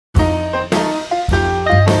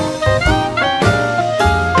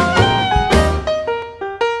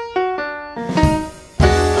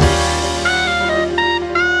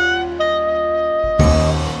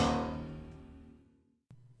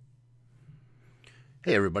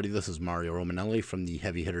Hey everybody, this is Mario Romanelli from the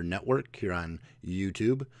Heavy Hitter Network here on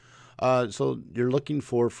YouTube. So you're looking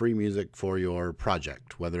for free music for your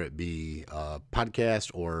project, whether it be a podcast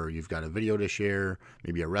or you've got a video to share,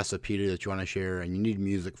 maybe a recipe that you want to share, and you need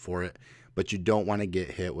music for it, but you don't want to get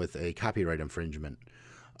hit with a copyright infringement.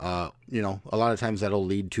 A lot of times that'll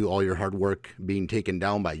lead to all your hard work being taken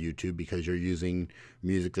down by YouTube because you're using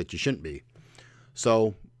music that you shouldn't be.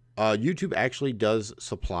 So YouTube actually does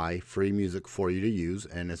supply free music for you to use,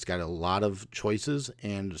 and it's got a lot of choices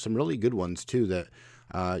and some really good ones too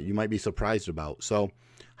that you might be surprised about. So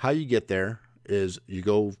how you get there is you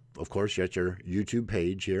go, of course, you're at your YouTube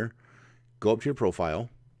page here, go up to your profile,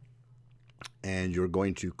 and you're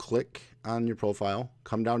going to click on your profile,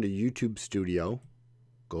 come down to YouTube Studio,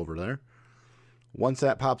 go over there. Once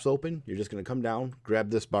that pops open, you're just going to come down,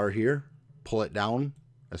 grab this bar here, pull it down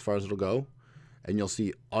as far as it'll go, and you'll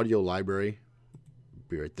see audio library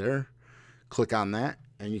be right there. Click on that,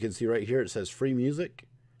 and you can see right here it says free music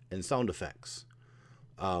and sound effects.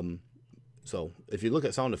 So if you look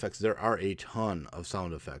at sound effects, there are a ton of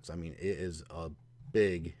sound effects. I mean, it is a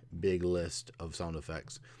big list of sound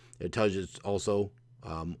effects. It tells you also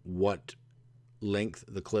what length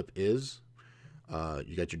the clip is.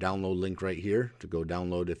 You got your download link right here to go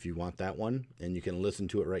download if you want that one, and you can listen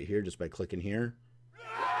to it right here just by clicking here.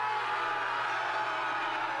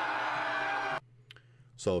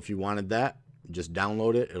 So if you wanted that, just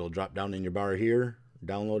download it. It'll drop down in your bar here.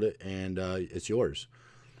 Download it, and it's yours.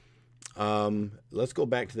 Let's go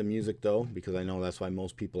back to the music, though, because I know that's why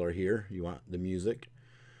most people are here. You want the music.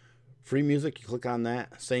 Free music, you click on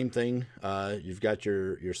that. Same thing. You've got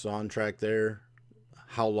your soundtrack there,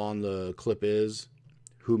 how long the clip is,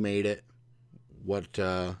 who made it, what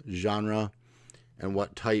genre, and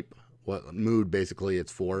what type, what mood basically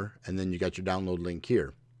it's for. And then you got your download link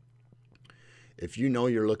here. If you know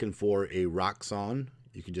you're looking for a rock song,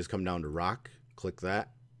 you can just come down to rock, click that,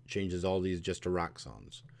 changes all these just to rock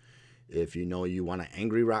songs. If you know you want an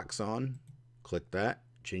angry rock song, click that,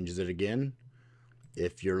 changes it again.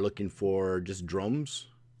 If you're looking for just drums,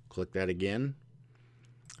 click that again.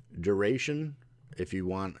 Duration, if you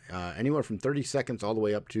want anywhere from 30 seconds all the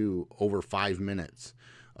way up to over 5 minutes,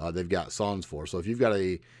 they've got songs for. So if you've got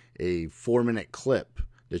a 4-minute clip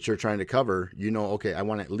that you're trying to cover, you know, okay, I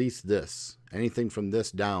want at least this. Anything from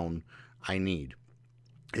this down, I need.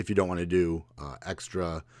 If you don't want to do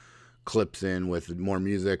extra clips in with more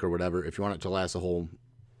music or whatever, if you want it to last a whole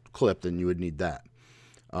clip, then you would need that.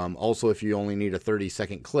 Also, if you only need a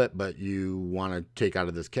 30-second clip, but you want to take out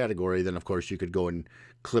of this category, then of course you could go and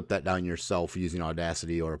clip that down yourself using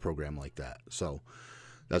Audacity or a program like that. So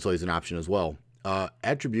that's always an option as well.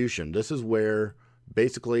 Attribution. This is where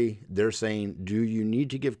basically they're saying, do you need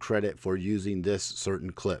to give credit for using this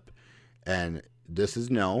certain clip? And this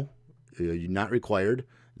is no, you're not required.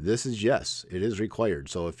 This is yes, it is required.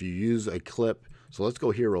 So if you use a clip, so let's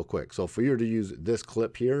go here real quick. So if we were to use this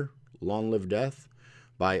clip here, Long Live Death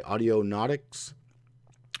by Audionautics,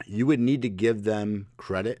 you would need to give them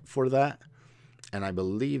credit for that. And I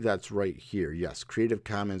believe that's right here. Yes, Creative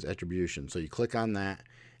Commons Attribution. So you click on that,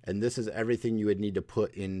 and this is everything you would need to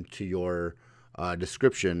put into your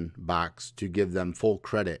description box to give them full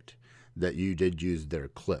credit that you did use their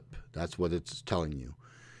clip. That's what it's telling you.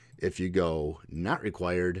 If you go not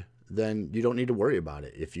required, then you don't need to worry about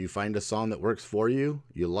it. If you find a song that works for you,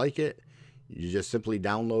 you like it, you just simply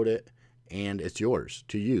download it, and it's yours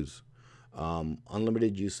to use.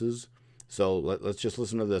 Unlimited uses. So let's just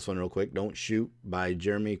listen to this one real quick. Don't Shoot by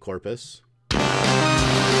Jeremy Corpus.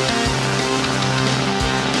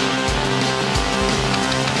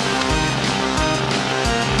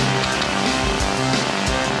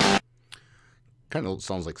 Kind of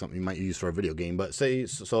sounds like something you might use for a video game, but say,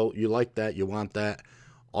 so you like that, you want that,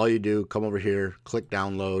 all you do, come over here, click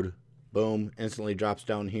download, boom, instantly drops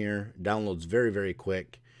down here, downloads very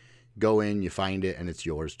quick, go in, you find it, and it's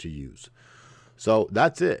yours to use. So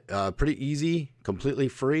that's it. Pretty easy, completely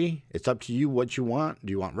free. It's up to you what you want.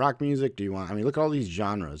 Do you want rock music? Do you want, I mean, look at all these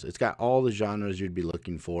genres. It's got all the genres you'd be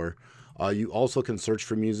looking for. You also can search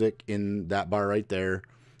for music in that bar right there.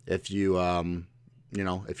 If you,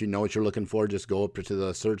 if you know what you're looking for, just go up to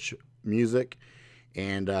the search music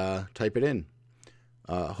and type it in.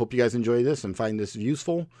 Hope you guys enjoy this and find this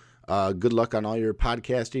useful. Good luck on all your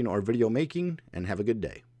podcasting or video making, and have a good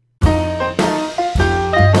day.